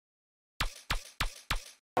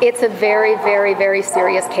It's a very, very, very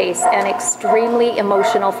serious case and extremely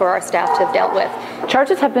emotional for our staff to have dealt with.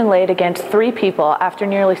 Charges have been laid against 3 people after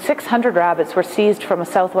nearly 600 rabbits were seized from a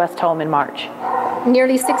Southwest home in March.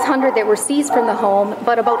 Nearly 600 that were seized from the home,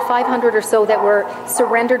 but about 500 or so that were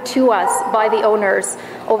surrendered to us by the owners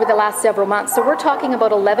over the last several months. So we're talking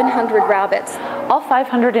about 1,100 rabbits. All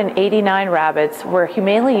 589 rabbits were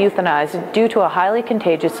humanely euthanized due to a highly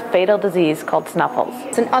contagious fatal disease called snuffles.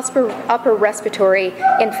 It's an upper respiratory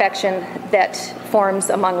infection that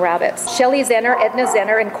forms among rabbits. Shelley Zenner, Edna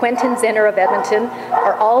Zenner, and Quentin Zenner of Edmonton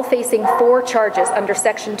are all facing 4 charges under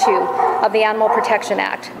Section 2 of the Animal Protection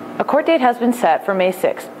Act. A court date has been set for May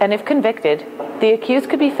 6th, and if convicted, the accused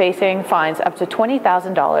could be facing fines up to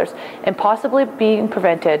 $20,000 and possibly being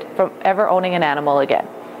prevented from ever owning an animal again.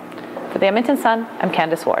 For the Edmonton Sun, I'm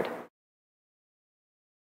Candice Ward.